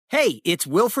Hey, it's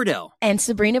Will Friedle. And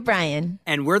Sabrina Bryan.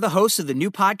 And we're the hosts of the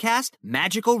new podcast,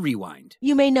 Magical Rewind.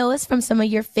 You may know us from some of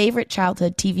your favorite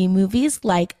childhood TV movies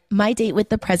like My Date with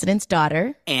the President's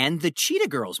Daughter. And the Cheetah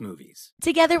Girls movies.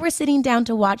 Together, we're sitting down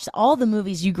to watch all the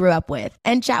movies you grew up with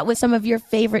and chat with some of your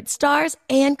favorite stars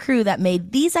and crew that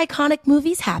made these iconic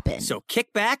movies happen. So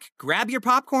kick back, grab your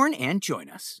popcorn, and join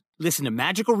us. Listen to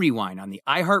Magical Rewind on the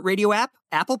iHeartRadio app,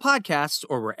 Apple Podcasts,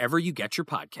 or wherever you get your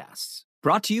podcasts.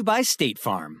 Brought to you by State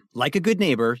Farm. Like a good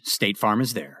neighbor, State Farm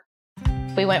is there.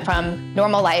 We went from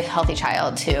normal life, healthy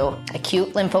child to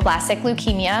acute lymphoblastic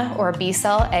leukemia, or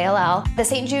B-cell ALL. The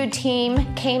St. Jude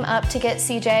team came up to get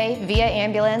CJ via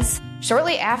ambulance.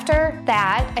 Shortly after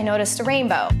that, I noticed a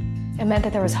rainbow. It meant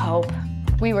that there was hope.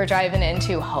 We were driving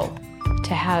into hope.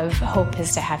 To have hope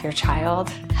is to have your child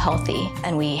healthy,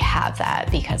 and we have that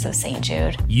because of St.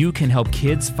 Jude. You can help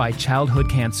kids fight childhood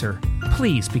cancer.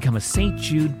 Please become a St.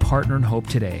 Jude Partner in Hope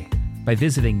today by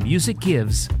visiting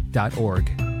musicgives.org.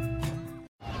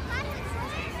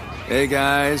 Hey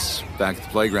guys, back at the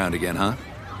playground again, huh?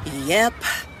 Yep.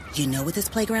 You know what this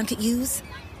playground could use?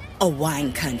 A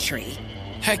wine country.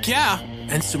 Heck yeah,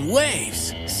 and some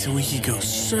waves, so we could go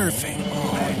surfing.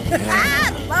 Oh,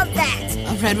 yeah. I love that.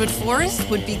 A redwood forest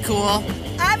would be cool.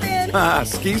 I'm in.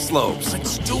 Ski slopes.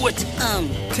 Let's do it.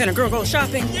 Can a girl go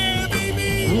shopping? Yeah,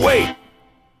 baby. Wait!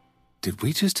 Did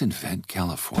we just invent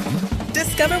California?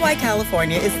 Discover why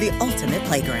California is the ultimate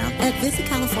playground at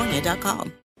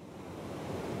visitcalifornia.com.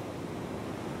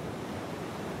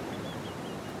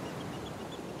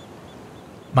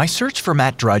 My search for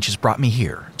Matt Drudge has brought me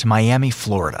here, to Miami,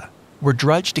 Florida, where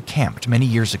Drudge decamped many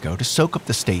years ago to soak up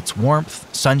the state's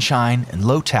warmth, sunshine, and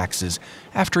low taxes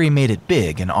after he made it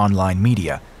big in online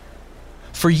media.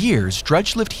 For years,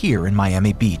 Drudge lived here in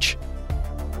Miami Beach.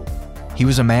 He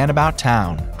was a man about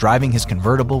town, driving his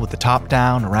convertible with the top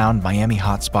down around Miami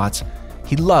hotspots.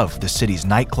 He loved the city's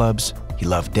nightclubs, he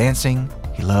loved dancing,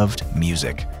 he loved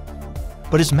music.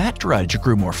 But as Matt Drudge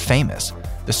grew more famous,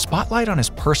 the spotlight on his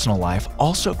personal life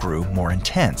also grew more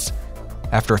intense.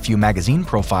 After a few magazine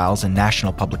profiles and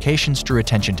national publications drew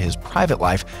attention to his private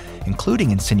life, including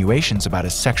insinuations about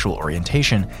his sexual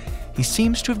orientation, he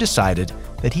seems to have decided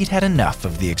that he'd had enough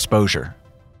of the exposure.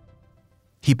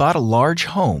 He bought a large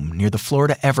home near the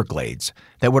Florida Everglades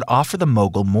that would offer the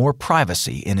mogul more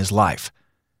privacy in his life.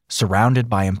 Surrounded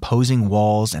by imposing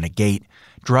walls and a gate,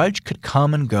 Drudge could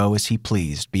come and go as he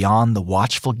pleased beyond the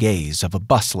watchful gaze of a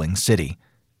bustling city.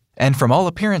 And from all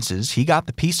appearances, he got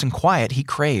the peace and quiet he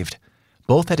craved,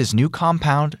 both at his new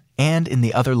compound and in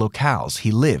the other locales he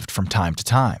lived from time to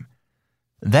time.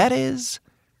 That is,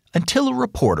 until a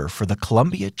reporter for the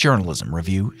Columbia Journalism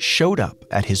Review showed up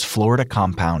at his Florida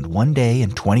compound one day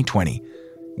in 2020,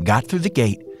 got through the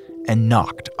gate, and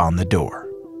knocked on the door.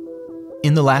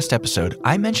 In the last episode,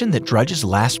 I mentioned that Drudge's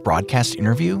last broadcast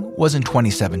interview was in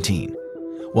 2017.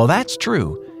 While that's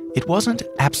true, it wasn't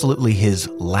absolutely his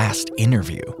last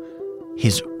interview.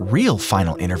 His real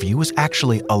final interview was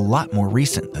actually a lot more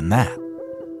recent than that.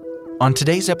 On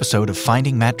today's episode of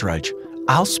Finding Matt Drudge,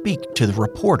 I'll speak to the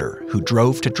reporter who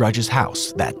drove to Drudge's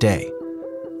house that day.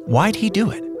 Why'd he do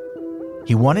it?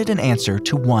 He wanted an answer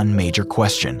to one major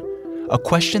question, a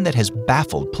question that has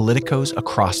baffled politicos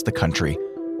across the country,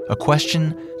 a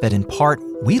question that in part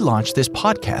we launched this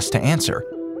podcast to answer.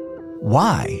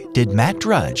 Why did Matt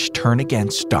Drudge turn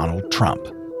against Donald Trump?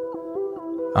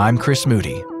 I'm Chris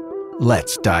Moody.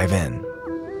 Let's dive in.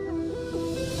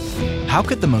 How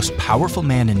could the most powerful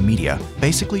man in media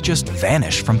basically just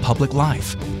vanish from public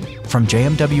life? From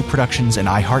JMW Productions and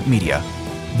iHeartMedia,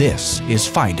 this is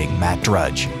Finding Matt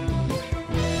Drudge.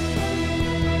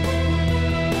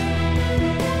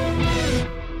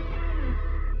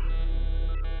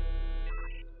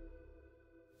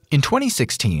 In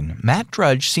 2016, Matt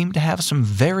Drudge seemed to have some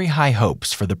very high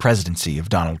hopes for the presidency of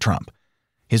Donald Trump.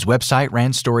 His website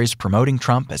ran stories promoting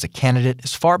Trump as a candidate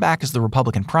as far back as the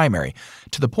Republican primary,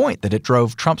 to the point that it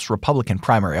drove Trump's Republican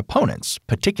primary opponents,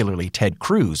 particularly Ted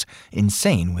Cruz,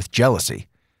 insane with jealousy.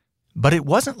 But it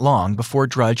wasn't long before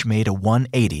Drudge made a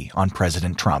 180 on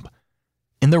President Trump.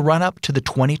 In the run-up to the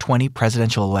 2020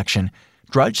 presidential election,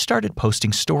 Drudge started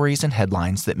posting stories and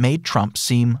headlines that made Trump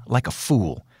seem like a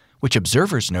fool, which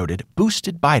observers noted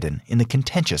boosted Biden in the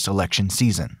contentious election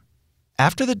season.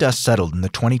 After the dust settled in the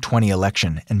 2020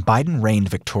 election and Biden reigned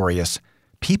victorious,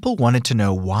 people wanted to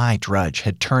know why Drudge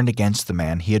had turned against the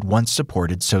man he had once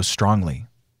supported so strongly.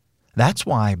 That's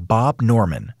why Bob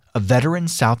Norman, a veteran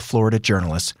South Florida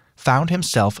journalist, found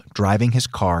himself driving his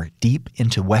car deep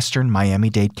into western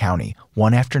Miami-Dade County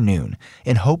one afternoon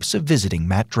in hopes of visiting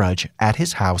Matt Drudge at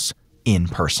his house in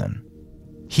person.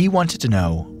 He wanted to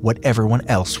know what everyone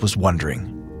else was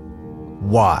wondering.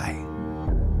 Why?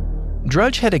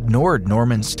 Drudge had ignored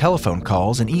Norman's telephone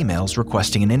calls and emails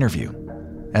requesting an interview.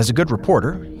 As a good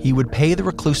reporter, he would pay the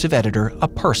reclusive editor a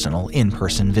personal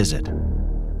in-person visit.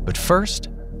 But first,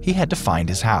 he had to find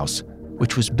his house,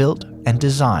 which was built and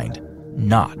designed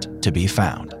not to be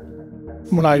found.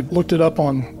 When I looked it up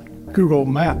on Google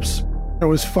Maps, it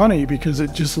was funny because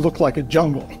it just looked like a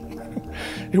jungle.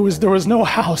 There was no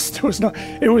house.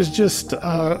 It was just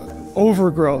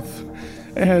overgrowth.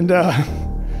 And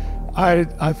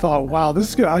I thought, wow, this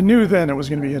is good. I knew then it was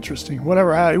going to be interesting.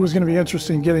 It was going to be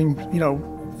interesting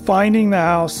finding the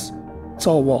house. It's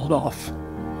all walled off.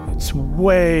 It's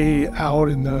way out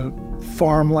in the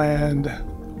farmland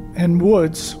and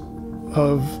woods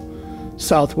of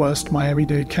southwest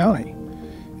Miami-Dade County.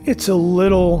 It's a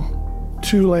little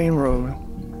 2-lane road.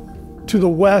 To the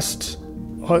west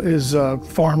is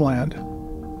farmland.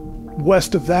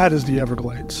 West of that is the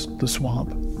Everglades, the swamp.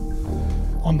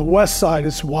 On the west side,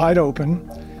 it's wide open,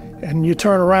 and you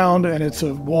turn around and it's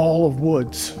a wall of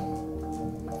woods.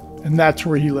 And that's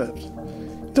where he lived.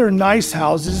 They're nice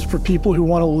houses for people who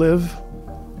want to live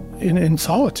in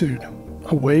solitude,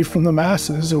 away from the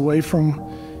masses, away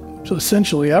from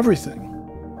essentially everything.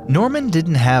 Norman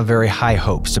didn't have very high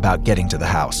hopes about getting to the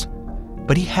house,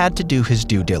 but he had to do his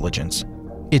due diligence.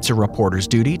 It's a reporter's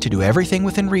duty to do everything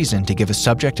within reason to give a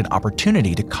subject an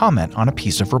opportunity to comment on a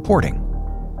piece of reporting.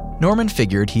 Norman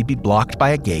figured he'd be blocked by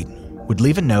a gate, would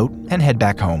leave a note, and head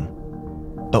back home.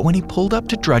 But when he pulled up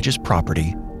to Drudge's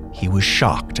property, he was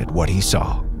shocked at what he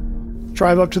saw.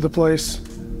 Drive up to the place.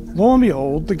 Lo and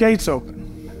behold, the gate's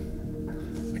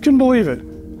open. I couldn't believe it.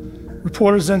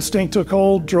 Reporter's instinct took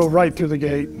hold, drove right through the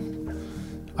gate.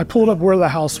 I pulled up where the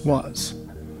house was.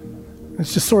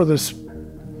 It's just sort of this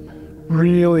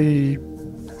really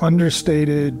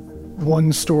understated,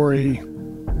 one-story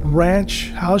ranch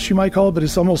house, you might call it, but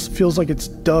it almost feels like it's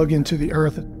dug into the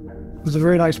earth. It was a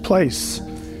very nice place.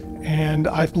 And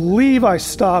I believe I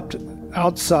stopped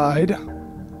outside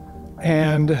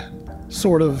and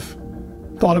sort of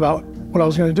thought about what I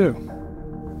was going to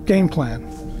do. Game plan.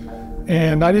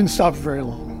 And I didn't stop for very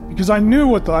long because I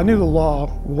knew the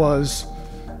law was.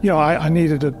 I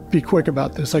needed to be quick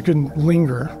about this. I couldn't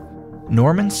linger.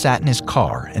 Norman sat in his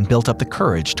car and built up the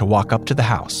courage to walk up to the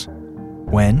house.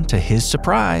 When, to his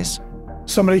surprise,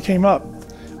 somebody came up.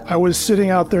 I was sitting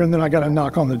out there and then I got a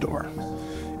knock on the door.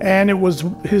 And it was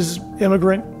his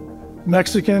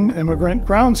Mexican immigrant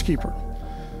groundskeeper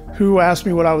who asked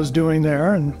me what I was doing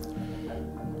there. And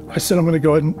I said, I'm going to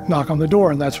go ahead and knock on the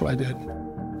door. And that's what I did.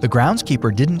 The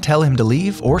groundskeeper didn't tell him to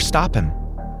leave or stop him.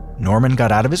 Norman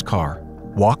got out of his car,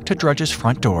 walked to Drudge's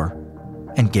front door,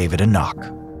 and gave it a knock.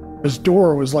 His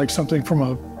door was like something from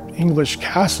an English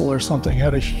castle or something. It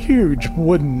had a huge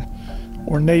wooden,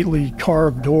 ornately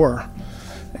carved door.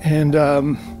 And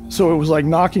so it was like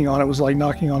knocking on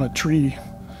a tree.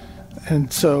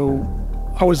 And so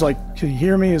I was like, can he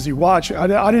hear me? Is he watching? I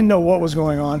didn't know what was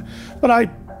going on. But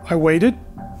I waited,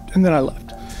 and then I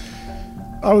left.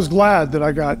 I was glad that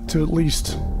I got to at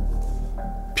least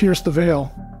pierce the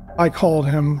veil. I called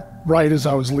him right as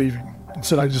I was leaving and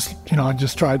said, I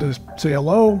just tried to say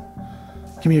hello.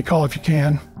 Give me a call if you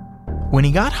can. When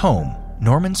he got home,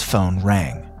 Norman's phone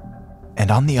rang. And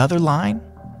on the other line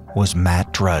was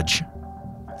Matt Drudge.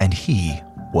 And he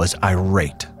was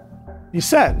irate. He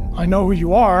said, I know who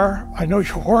you are. I know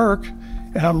your work.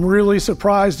 And I'm really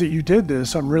surprised that you did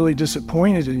this. I'm really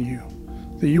disappointed in you,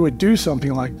 that you would do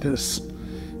something like this.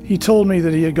 He told me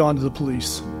that he had gone to the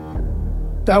police.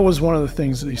 That was one of the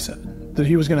things that he said, that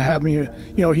he was going to have me,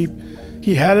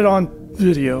 he had it on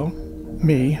video,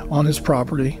 me, on his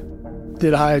property,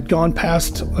 that I had gone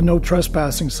past a no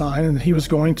trespassing sign and that he was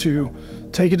going to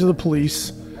take it to the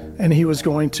police and he was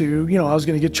going to, I was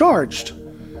going to get charged.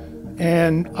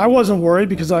 And I wasn't worried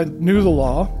because I knew the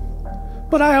law,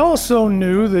 but I also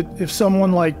knew that if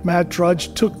someone like Matt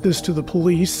Drudge took this to the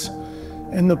police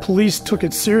and the police took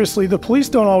it seriously, the police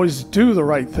don't always do the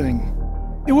right thing.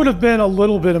 It would have been a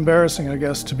little bit embarrassing, I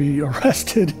guess, to be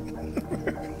arrested,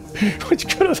 which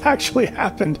could have actually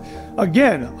happened.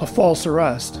 Again, a false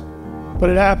arrest, but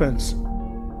it happens.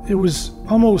 It was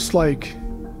almost like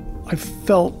I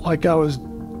felt like I was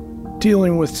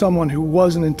dealing with someone who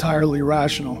wasn't entirely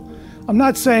rational. I'm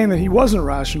not saying that he wasn't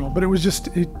rational, but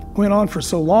it went on for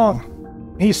so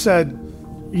long. He said,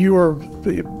 you were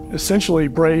essentially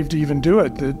brave to even do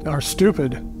it, that are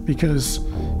stupid because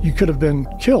you could have been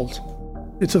killed.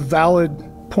 It's a valid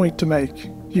point to make.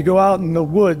 You go out in the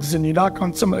woods and you knock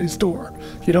on somebody's door.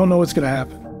 You don't know what's going to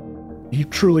happen. He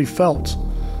truly felt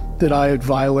that I had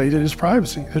violated his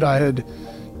privacy, that I had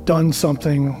done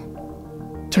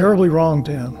something terribly wrong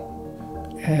to him.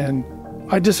 And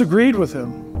I disagreed with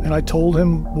him, and I told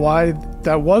him why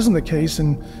that wasn't the case,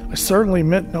 and I certainly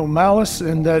meant no malice,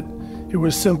 and that it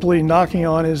was simply knocking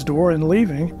on his door and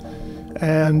leaving,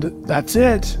 and that's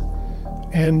it.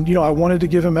 And, I wanted to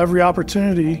give him every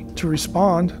opportunity to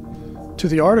respond to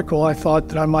the article. I thought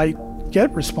that I might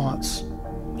get response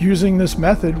using this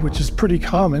method, which is pretty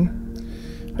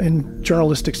common in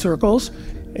journalistic circles,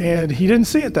 and he didn't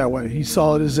see it that way. He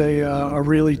saw it as a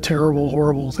really terrible,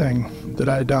 horrible thing that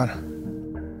I had done.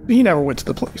 He never went to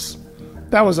the police.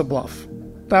 That was a bluff.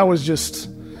 That was just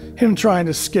him trying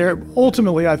to scare.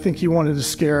 Ultimately, I think he wanted to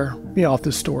scare me off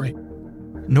this story.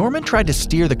 Norman tried to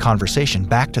steer the conversation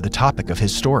back to the topic of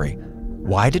his story.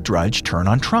 Why did Drudge turn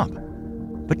on Trump?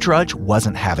 But Drudge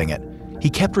wasn't having it. He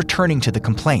kept returning to the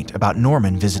complaint about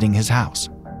Norman visiting his house.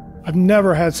 I've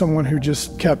never had someone who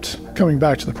just kept coming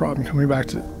back to the problem,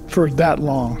 for that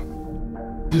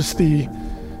long. Just the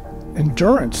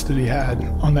endurance that he had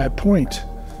on that point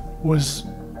was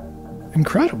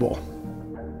incredible.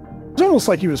 It was almost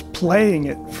like he was playing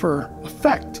it for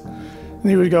effect. And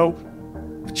he would go,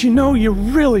 but you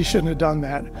really shouldn't have done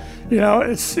that.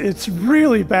 It's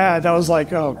really bad. I was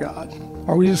like, oh God,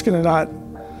 are we just we're not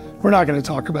going to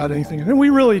talk about anything. And we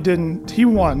really didn't. He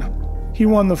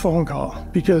won the phone call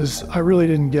because I really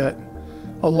didn't get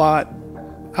a lot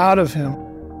out of him.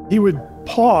 He would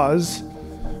pause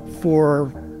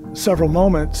for several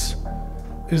moments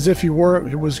as if he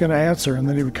was going to answer, and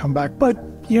then he would come back. But,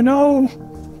 you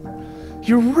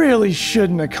really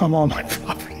shouldn't have come on my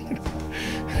property.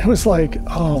 It was like,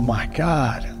 oh my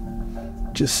God,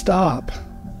 just stop.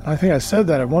 I think I said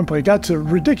that at one point. It got to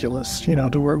ridiculous,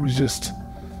 to where it was just,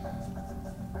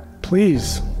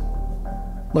 please,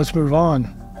 let's move on.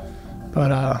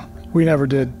 But we never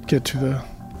did get to the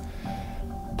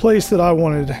place that I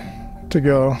wanted to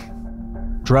go.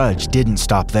 Drudge didn't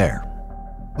stop there.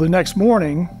 The next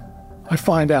morning, I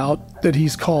find out that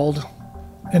he's called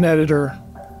an editor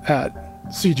at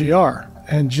CGR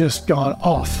and just gone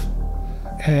off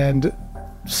and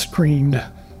screamed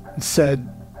and said,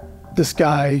 this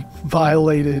guy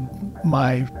violated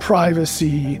my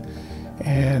privacy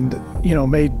and,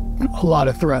 made a lot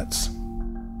of threats.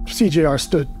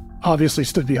 CGR obviously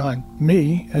stood behind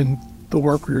me and the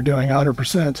work we were doing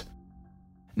 100%.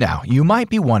 Now, you might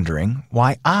be wondering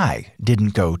why I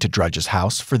didn't go to Drudge's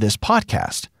house for this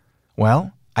podcast.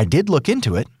 Well, I did look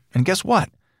into it, and guess what?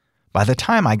 By the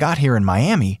time I got here in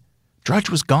Miami, Drudge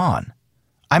was gone.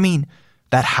 I mean,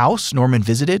 that house Norman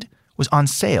visited was on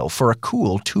sale for a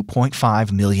cool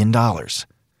 $2.5 million.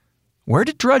 Where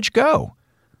did Drudge go?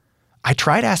 I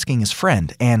tried asking his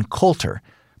friend, Ann Coulter,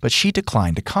 but she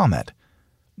declined to comment.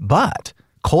 But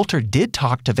Coulter did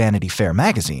talk to Vanity Fair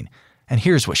magazine, and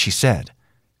here's what she said.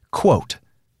 Quote,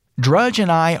 Drudge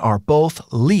and I are both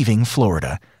leaving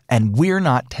Florida, and we're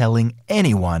not telling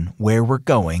anyone where we're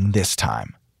going this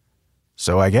time.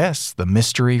 So I guess the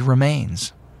mystery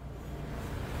remains.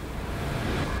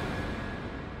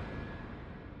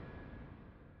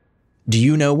 Do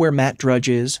you know where Matt Drudge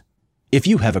is? If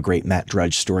you have a great Matt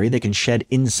Drudge story that can shed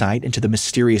insight into the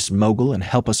mysterious mogul and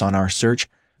help us on our search,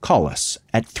 call us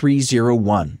at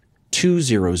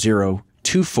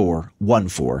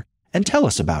 301-200-2414 and tell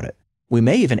us about it. We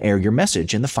may even air your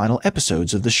message in the final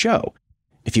episodes of the show.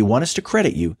 If you want us to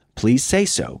credit you, please say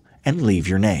so and leave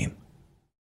your name.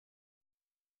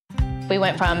 We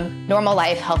went from normal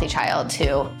life, healthy child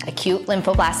to acute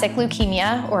lymphoblastic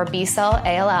leukemia, or B-cell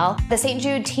ALL. The St.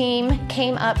 Jude team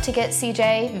came up to get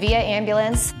CJ via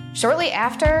ambulance. Shortly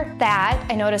after that,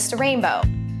 I noticed a rainbow.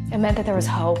 It meant that there was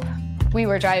hope. We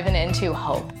were driving into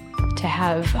hope. To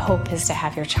have hope is to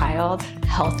have your child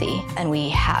healthy, and we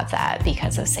have that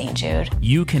because of St. Jude.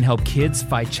 You can help kids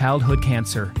fight childhood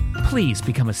cancer. Please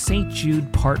become a St.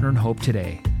 Jude Partner in Hope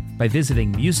today by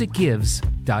visiting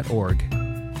musicgives.org.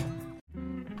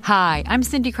 Hi, I'm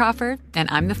Cindy Crawford, and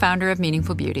I'm the founder of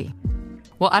Meaningful Beauty.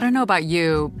 Well, I don't know about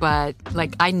you, but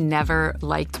I never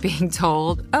liked being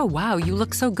told, oh, wow, you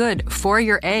look so good for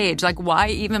your age. Why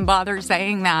even bother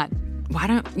saying that? Why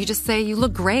don't you just say you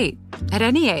look great at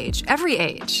any age, every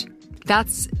age?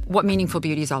 That's what Meaningful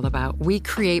Beauty is all about. We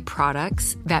create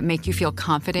products that make you feel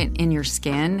confident in your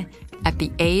skin at the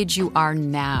age you are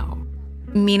now.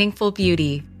 Meaningful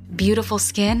Beauty. Beautiful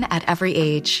skin at every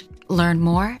age. Learn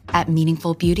more at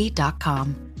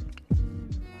meaningfulbeauty.com.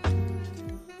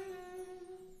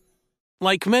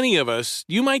 Like many of us,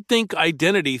 you might think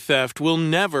identity theft will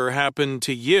never happen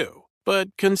to you. But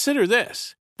consider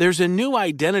this. There's a new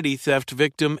identity theft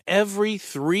victim every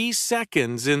 3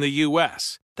 seconds in the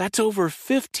U.S. That's over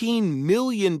 15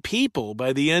 million people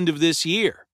by the end of this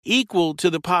year. equal to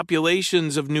the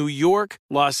populations of New York,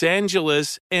 Los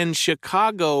Angeles, and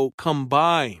Chicago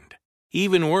combined.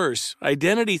 Even worse,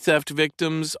 identity theft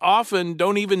victims often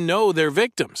don't even know they're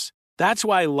victims. That's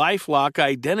why LifeLock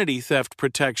Identity Theft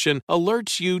Protection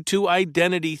alerts you to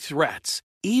identity threats,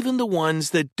 even the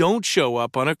ones that don't show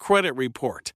up on a credit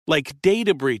report, like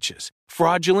data breaches,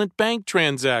 fraudulent bank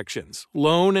transactions,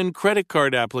 loan and credit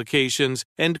card applications,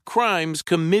 and crimes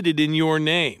committed in your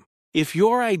name. If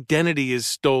your identity is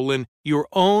stolen, your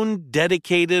own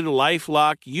dedicated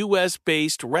LifeLock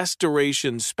U.S.-based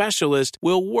restoration specialist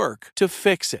will work to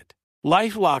fix it.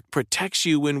 LifeLock protects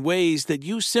you in ways that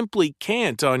you simply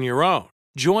can't on your own.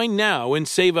 Join now and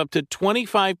save up to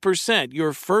 25%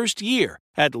 your first year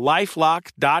at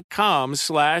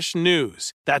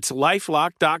LifeLock.com/news. That's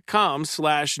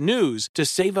LifeLock.com/news to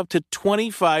save up to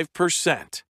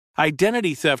 25%.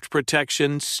 Identity theft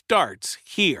protection starts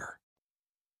here.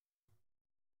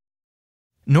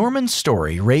 Norman's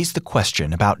story raised the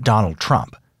question about Donald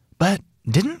Trump, but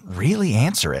didn't really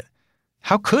answer it.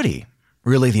 How could he?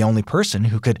 Really, the only person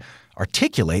who could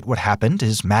articulate what happened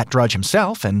is Matt Drudge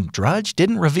himself, and Drudge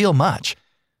didn't reveal much.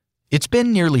 It's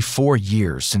been nearly 4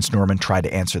 years since Norman tried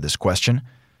to answer this question,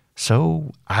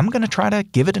 so I'm going to try to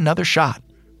give it another shot.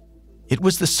 It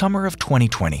was the summer of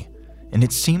 2020, and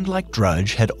it seemed like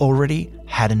Drudge had already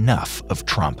had enough of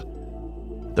Trump.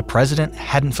 The president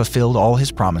hadn't fulfilled all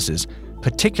his promises,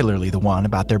 particularly the one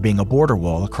about there being a border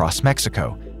wall across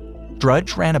Mexico.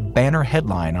 Drudge ran a banner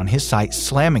headline on his site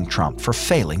slamming Trump for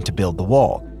failing to build the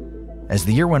wall. As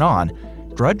the year went on,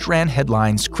 Drudge ran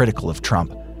headlines critical of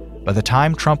Trump. By the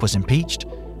time Trump was impeached,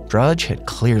 Drudge had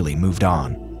clearly moved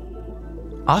on.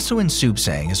 Asu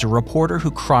Insubsang is a reporter who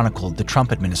chronicled the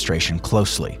Trump administration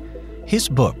closely. His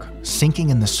book, Sinking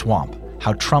in the Swamp,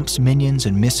 How Trump's Minions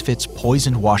and Misfits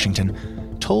Poisoned Washington,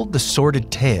 told the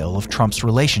sordid tale of Trump's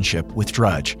relationship with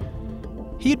Drudge.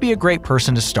 He'd be a great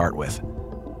person to start with.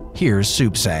 Here's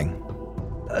Subsang.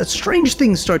 A strange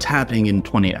thing starts happening in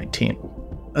 2019,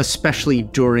 especially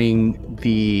during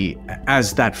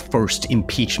as that first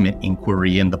impeachment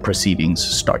inquiry and the proceedings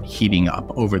start heating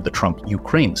up over the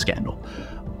Trump-Ukraine scandal.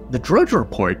 The Drudge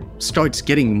Report starts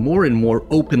getting more and more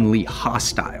openly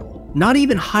hostile, not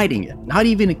even hiding it, not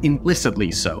even implicitly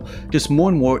so, just more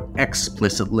and more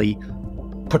explicitly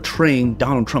portraying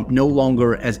Donald Trump no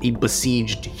longer as a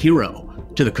besieged hero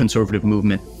to the conservative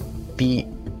movement. The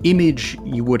image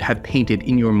you would have painted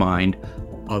in your mind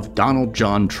of Donald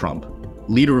John Trump,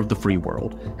 leader of the free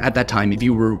world, at that time, if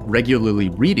you were regularly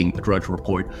reading the Drudge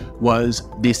Report, was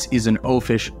this is an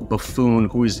oafish buffoon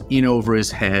who is in over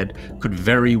his head, could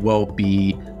very well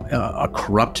be a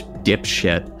corrupt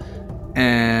dipshit,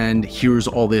 and here's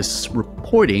all this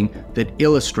reporting that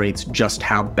illustrates just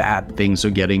how bad things are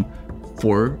getting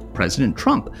for President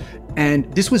Trump.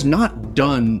 And this was not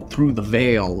done through the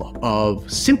veil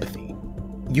of sympathy.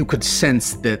 You could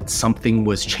sense that something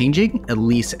was changing, at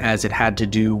least as it had to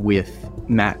do with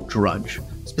Matt Drudge,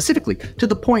 specifically, to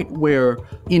the point where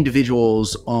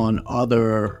individuals on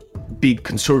other big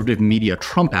conservative media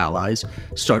Trump allies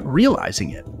start realizing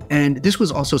it. And this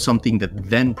was also something that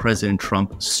then President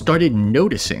Trump started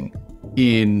noticing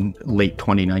in late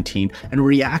 2019 and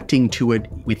reacting to it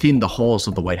within the halls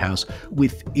of the White House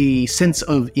with a sense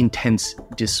of intense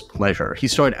displeasure. He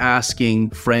started asking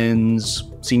friends,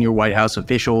 senior White House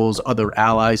officials, other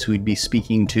allies who he'd be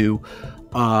speaking to,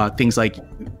 things like,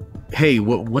 hey,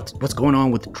 what's going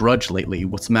on with Drudge lately?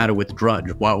 What's the matter with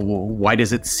Drudge? Why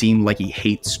does it seem like he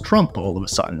hates Trump all of a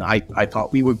sudden? I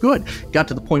thought we were good. Got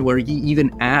to the point where he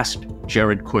even asked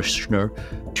Jared Kushner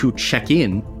to check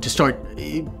in, to start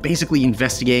basically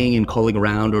investigating and calling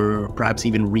around, or perhaps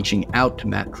even reaching out to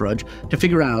Matt Drudge to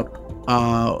figure out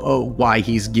why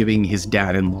he's giving his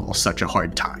dad-in-law such a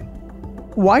hard time.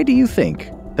 Why do you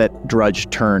think that Drudge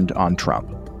turned on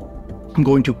Trump? I'm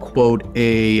going to quote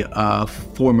a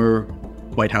former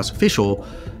White House official,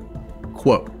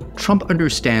 quote, Trump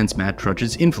understands Matt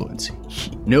Drudge's influence.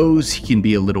 He knows he can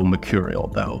be a little mercurial,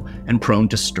 though, and prone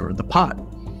to stir the pot.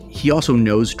 He also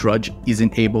knows Drudge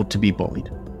isn't able to be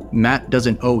bullied. Matt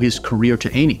doesn't owe his career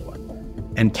to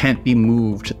anyone and can't be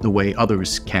moved the way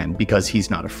others can because he's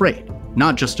not afraid,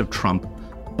 not just of Trump,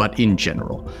 but in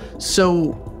general.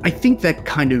 So I think that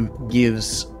kind of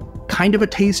gives kind of a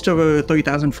taste of a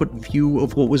 30,000-foot view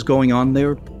of what was going on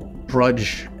there.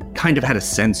 Drudge kind of had a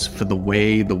sense for the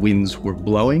way the winds were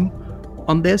blowing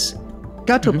on this.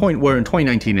 Got to a point where in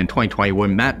 2019 and 2020, where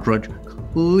Matt Drudge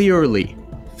clearly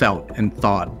felt and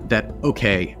thought that,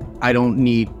 okay, I don't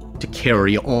need to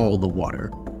carry all the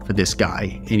water for this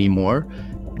guy anymore.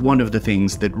 One of the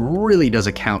things that really does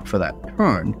account for that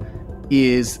turn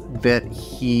is that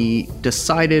he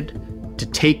decided to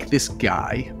take this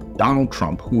guy, Donald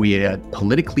Trump, who he had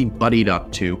politically buddied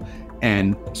up to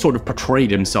and sort of portrayed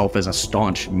himself as a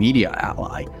staunch media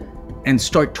ally, and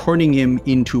start turning him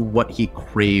into what he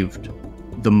craved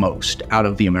the most out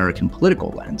of the American political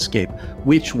landscape,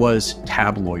 which was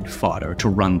tabloid fodder to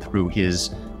run through his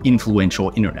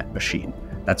influential internet machine.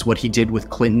 That's what he did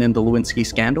with Clinton and the Lewinsky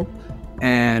scandal.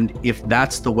 And if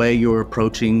that's the way you're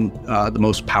approaching the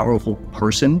most powerful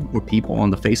person or people on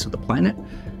the face of the planet,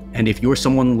 and if you're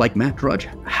someone like Matt Drudge,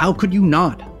 how could you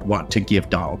not want to give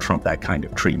Donald Trump that kind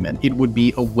of treatment? It would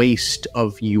be a waste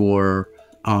of your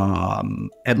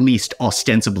at least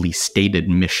ostensibly stated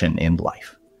mission in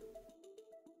life.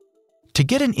 To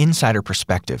get an insider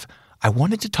perspective, I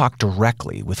wanted to talk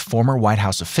directly with former White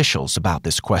House officials about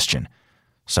this question.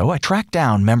 So I tracked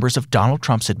down members of Donald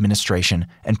Trump's administration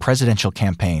and presidential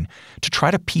campaign to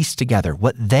try to piece together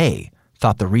what they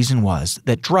thought the reason was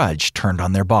that Drudge turned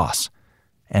on their boss.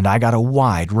 And I got a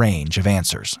wide range of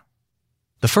answers.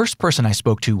 The first person I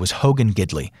spoke to was Hogan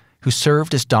Gidley, who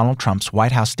served as Donald Trump's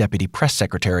White House deputy press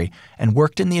secretary and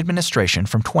worked in the administration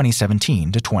from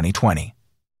 2017 to 2020.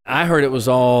 I heard it was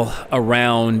all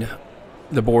around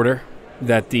the border,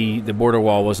 that the border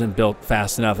wall wasn't built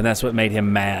fast enough, and that's what made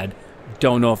him mad.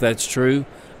 Don't know if that's true.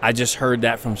 I just heard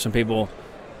that from some people,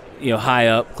 high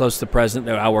up, close to the president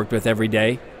that I worked with every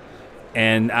day.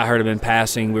 And I heard him in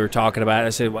passing. We were talking about it. I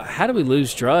said, well, how did we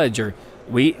lose Drudge? Or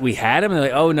we had him, and they're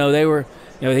like, oh, no, they were,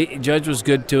 Drudge was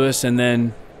good to us, and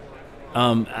then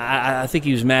I think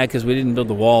he was mad because we didn't build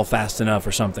the wall fast enough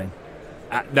or something.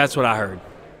 That's what I heard.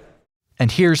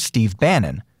 And here's Steve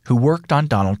Bannon, who worked on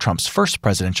Donald Trump's first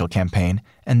presidential campaign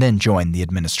and then joined the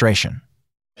administration.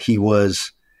 He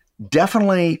was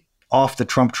definitely off the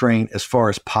Trump train as far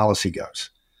as policy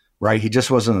goes, right? He just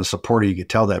wasn't a supporter. You could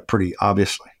tell that pretty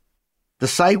obviously. The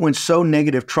site went so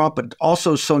negative Trump, but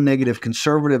also so negative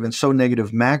conservative and so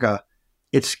negative MAGA.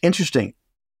 It's interesting.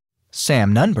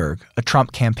 Sam Nunberg, a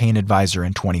Trump campaign advisor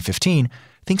in 2015,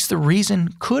 thinks the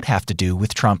reason could have to do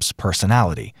with Trump's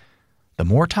personality. The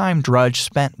more time Drudge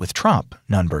spent with Trump,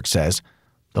 Nunberg says,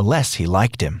 the less he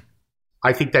liked him.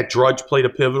 I think that Drudge played a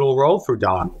pivotal role for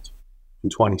Donald in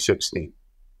 2016.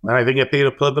 And I think it played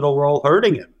a pivotal role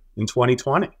hurting him in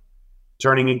 2020,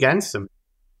 turning against him.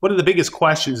 One of the biggest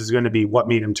questions is going to be what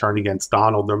made him turn against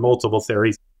Donald. There are multiple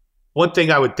theories. One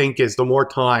thing I would think is the more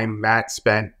time Matt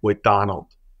spent with Donald,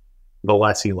 the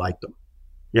less he liked him.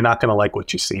 You're not going to like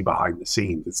what you see behind the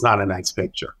scenes. It's not a nice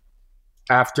picture.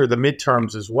 After the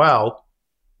midterms as well,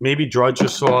 maybe Drudge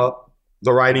just saw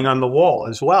the writing on the wall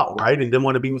as well, right? And didn't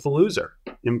want to be with a loser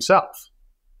himself.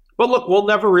 But look, we'll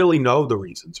never really know the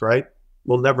reasons, right?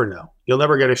 We'll never know. You'll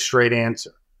never get a straight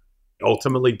answer.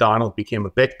 Ultimately, Donald became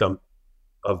a victim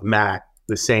of Matt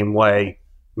the same way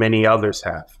many others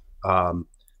have.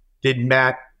 Did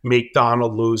Matt make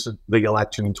Donald lose the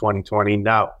election in 2020?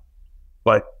 No.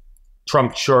 But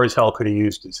Trump sure as hell could have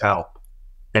used his help,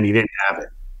 and he didn't have it.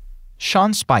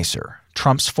 Sean Spicer,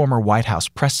 Trump's former White House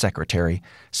press secretary,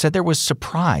 said there was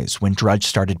surprise when Drudge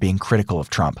started being critical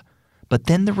of Trump, but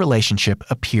then the relationship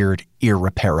appeared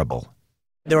irreparable.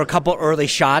 There were a couple early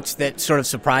shots that sort of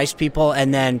surprised people,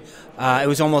 and then it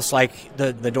was almost like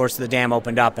the doors to the dam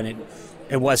opened up and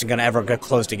it wasn't going to ever get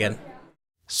closed again.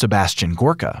 Sebastian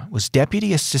Gorka was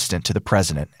deputy assistant to the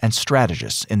president and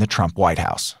strategist in the Trump White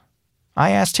House. I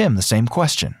asked him the same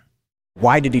question.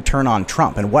 Why did he turn on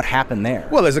Trump, and what happened there?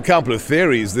 Well, there's a couple of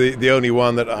theories. The only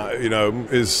one that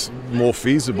is more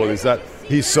feasible is that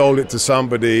he sold it to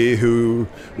somebody who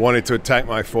wanted to attack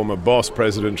my former boss,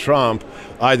 President Trump.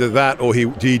 Either that, or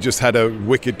he just had a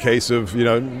wicked case of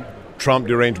Trump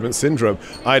derangement syndrome.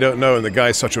 I don't know, and the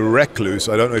guy's such a recluse.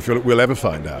 I don't know if we'll ever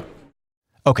find out.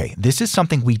 Okay, this is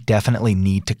something we definitely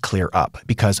need to clear up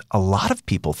because a lot of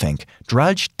people think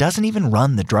Drudge doesn't even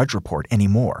run the Drudge Report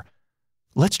anymore.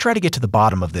 Let's try to get to the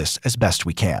bottom of this as best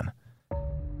we can.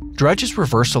 Drudge's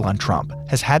reversal on Trump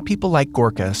has had people like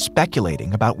Gorka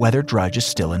speculating about whether Drudge is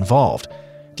still involved.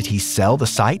 Did he sell the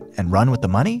site and run with the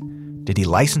money? Did he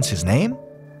license his name?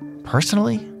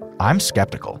 Personally, I'm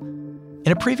skeptical.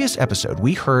 In a previous episode,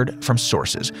 we heard from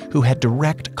sources who had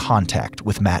direct contact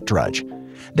with Matt Drudge.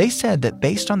 They said that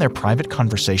based on their private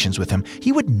conversations with him,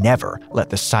 he would never let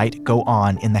the site go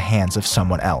on in the hands of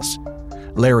someone else.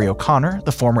 Larry O'Connor,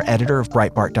 the former editor of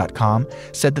Breitbart.com,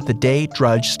 said that the day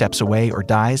Drudge steps away or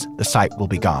dies, the site will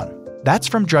be gone. That's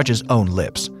from Drudge's own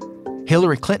lips.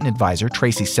 Hillary Clinton advisor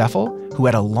Tracy Seffel, who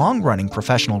had a long-running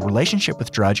professional relationship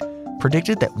with Drudge,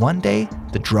 predicted that one day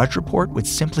the Drudge Report would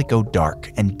simply go dark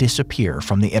and disappear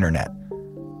from the internet.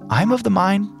 I'm of the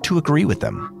mind to agree with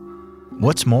them.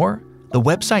 What's more, the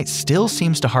website still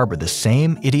seems to harbor the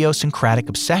same idiosyncratic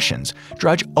obsessions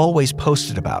Drudge always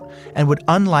posted about and would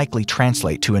unlikely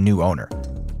translate to a new owner.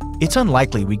 It's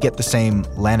unlikely we'd get the same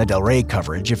Lana Del Rey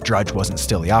coverage if Drudge wasn't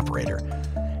still the operator.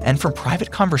 And from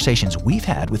private conversations we've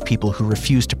had with people who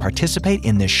refuse to participate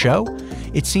in this show,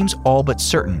 it seems all but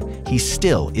certain he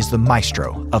still is the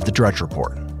maestro of the Drudge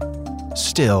Report.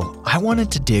 Still, I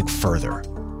wanted to dig further.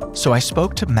 So I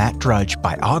spoke to Matt Drudge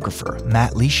biographer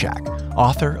Matt Leshak,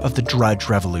 author of The Drudge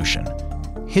Revolution.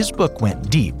 His book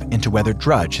went deep into whether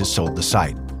Drudge has sold the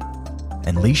site.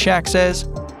 And Leshak says,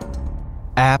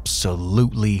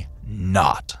 absolutely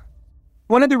not.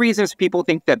 One of the reasons people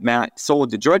think that Matt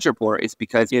sold the Drudge Report is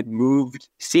because it moved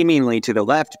seemingly to the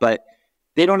left, but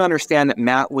they don't understand that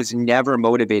Matt was never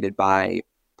motivated by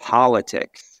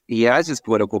politics. He has his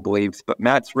political beliefs, but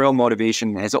Matt's real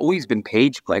motivation has always been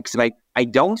page clicks. And I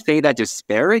don't say that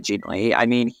disparagingly. I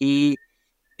mean, he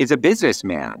is a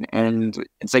businessman, and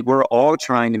it's like we're all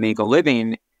trying to make a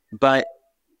living, but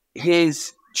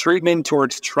his treatment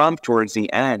towards Trump towards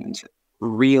the end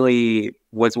really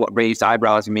was what raised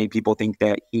eyebrows and made people think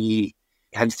that he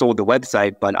had sold the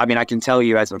website. But I mean, I can tell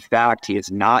you as a fact, he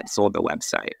has not sold the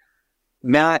website.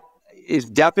 Matt is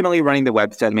definitely running the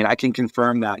website. I mean, I can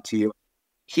confirm that to you.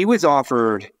 He was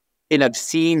offered an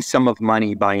obscene sum of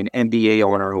money by an NBA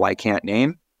owner who I can't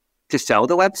name to sell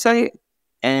the website,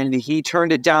 and he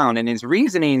turned it down. And his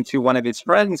reasoning to one of his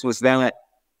friends was that,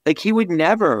 like, he would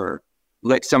never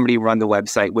let somebody run the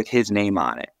website with his name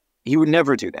on it. He would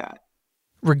never do that.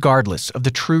 Regardless of the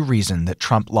true reason that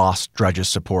Trump lost Drudge's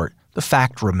support, the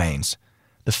fact remains.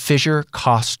 The fissure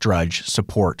cost Drudge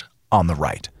support on the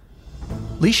right.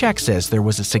 Leshak says there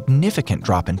was a significant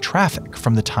drop in traffic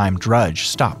from the time Drudge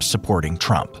stopped supporting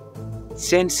Trump.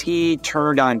 Since he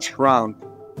turned on Trump,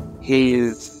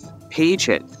 his page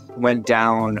hits went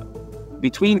down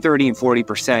between 30 and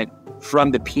 40%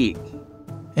 from the peak.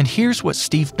 And here's what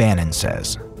Steve Bannon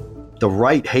says. The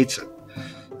right hates it.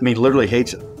 I mean, literally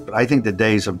hates it. But I think the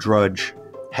days of Drudge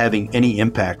having any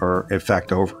impact are, in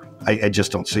fact, over. I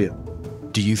just don't see it.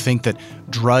 Do you think that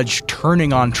Drudge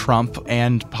turning on Trump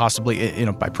and possibly,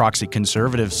 by proxy,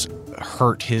 conservatives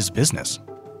hurt his business?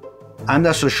 I'm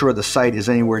not so sure the site is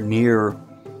anywhere near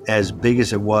as big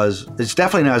as it was. It's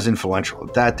definitely not as influential.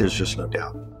 That there's just no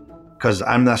doubt. Because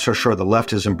I'm not so sure the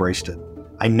left has embraced it.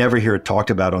 I never hear it talked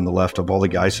about on the left of all the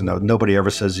guys who know. Nobody ever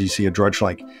says you see a Drudge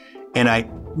like. And I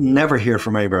never hear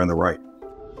from anybody on the right.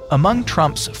 Among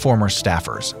Trump's former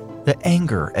staffers, the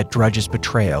anger at Drudge's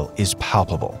betrayal is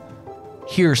palpable.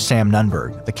 Here's Sam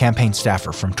Nunberg, the campaign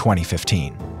staffer from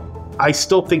 2015. I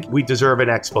still think we deserve an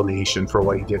explanation for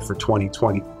what he did for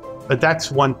 2020. But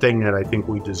that's one thing that I think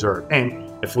we deserve.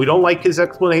 And if we don't like his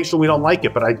explanation, we don't like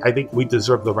it. But I think we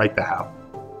deserve the right to have,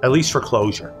 at least for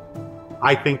closure.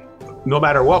 I think no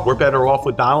matter what, we're better off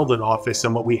with Donald in office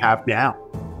than what we have now.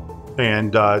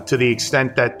 And to the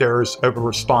extent that there's a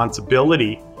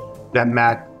responsibility that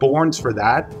Matt borns for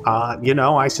that,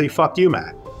 I say, fuck you,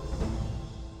 Matt.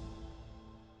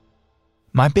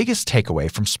 My biggest takeaway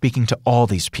from speaking to all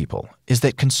these people is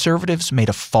that conservatives made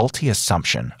a faulty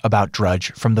assumption about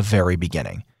Drudge from the very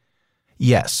beginning.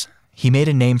 Yes, he made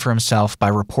a name for himself by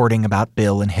reporting about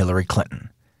Bill and Hillary Clinton.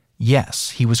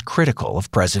 Yes, he was critical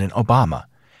of President Obama.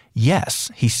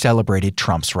 Yes, he celebrated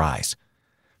Trump's rise.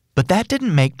 But that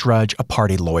didn't make Drudge a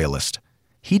party loyalist.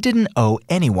 He didn't owe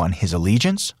anyone his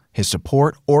allegiance, his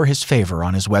support, or his favor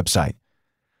on his website.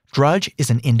 Drudge is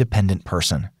an independent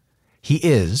person. He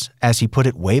is, as he put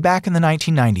it way back in the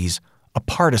 1990s, a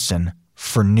partisan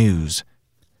for news.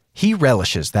 He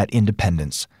relishes that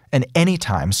independence, and any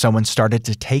time someone started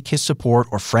to take his support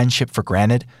or friendship for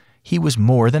granted, he was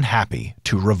more than happy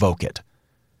to revoke it.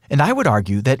 And I would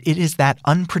argue that it is that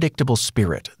unpredictable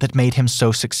spirit that made him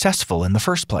so successful in the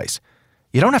first place.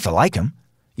 You don't have to like him,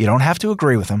 you don't have to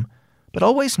agree with him, but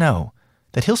always know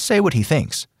that he'll say what he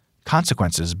thinks.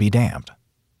 Consequences be damned.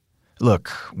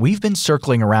 Look, we've been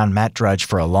circling around Matt Drudge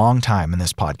for a long time in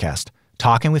this podcast,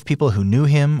 talking with people who knew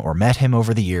him or met him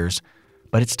over the years,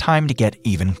 but it's time to get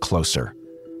even closer.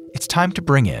 It's time to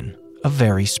bring in a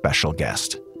very special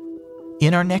guest.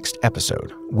 In our next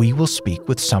episode, we will speak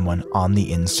with someone on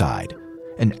the inside,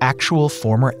 an actual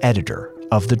former editor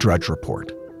of the Drudge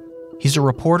Report. He's a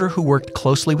reporter who worked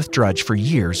closely with Drudge for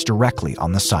years directly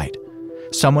on the site.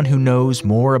 Someone who knows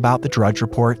more about the Drudge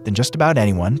Report than just about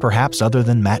anyone, perhaps other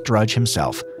than Matt Drudge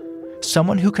himself.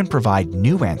 Someone who can provide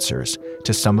new answers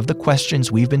to some of the questions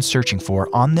we've been searching for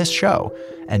on this show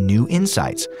and new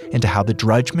insights into how the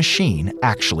Drudge machine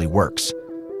actually works.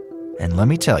 And let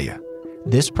me tell you,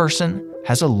 this person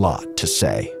has a lot to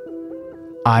say.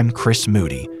 I'm Chris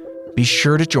Moody, Be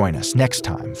sure to join us next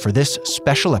time for this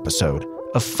special episode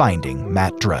of Finding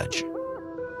Matt Drudge.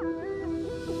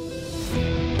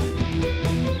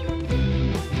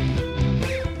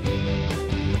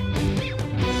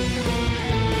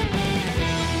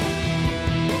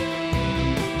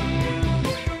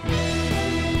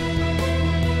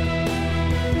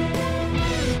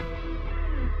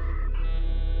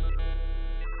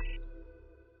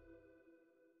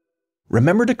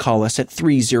 Remember to call us at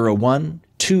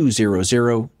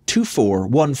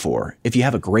 301-200-2414 if you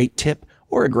have a great tip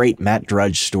or a great Matt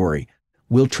Drudge story.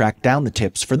 We'll track down the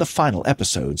tips for the final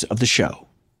episodes of the show.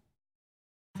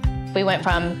 We went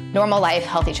from normal life,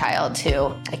 healthy child to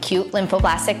acute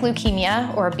lymphoblastic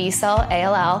leukemia or B-cell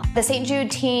ALL. The St.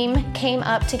 Jude team came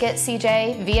up to get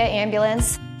CJ via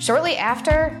ambulance. Shortly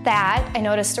after that, I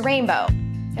noticed a rainbow.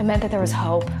 It meant that there was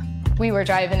hope. We were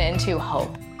driving into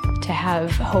hope. To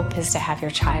have hope is to have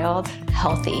your child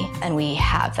healthy, and we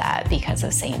have that because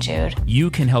of St. Jude.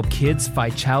 You can help kids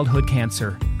fight childhood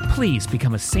cancer. Please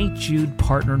become a St. Jude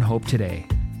Partner in Hope today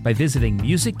by visiting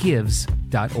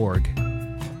musicgives.org.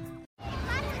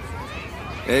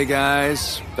 Hey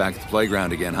guys, back at the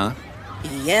playground again, huh?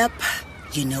 Yep.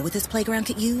 You know what this playground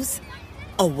could use?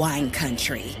 A wine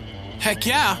country. Heck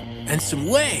yeah, and some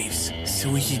waves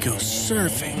so we could go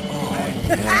surfing. Oh,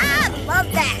 yeah.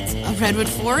 Love that. A redwood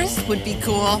forest would be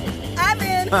cool. I'm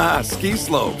in. Ski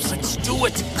slopes. Let's do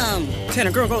it. Can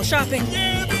a girl go shopping?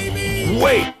 Yeah, baby.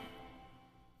 Wait!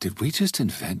 Did we just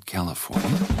invent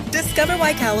California? Discover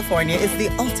why California is the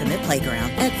ultimate playground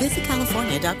at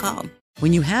visitcalifornia.com.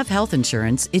 When you have health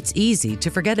insurance, it's easy to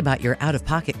forget about your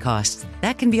out-of-pocket costs.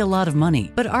 That can be a lot of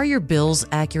money. But are your bills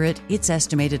accurate? It's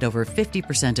estimated over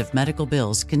 50% of medical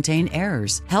bills contain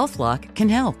errors. HealthLock can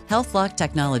help. HealthLock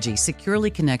technology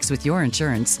securely connects with your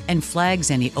insurance and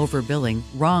flags any overbilling,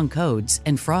 wrong codes,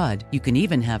 and fraud. You can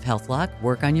even have HealthLock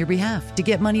work on your behalf to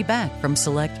get money back from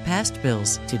select past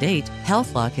bills. To date,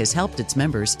 HealthLock has helped its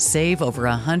members save over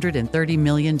 $130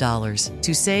 million.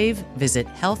 To save, visit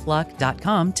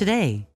healthlock.com today.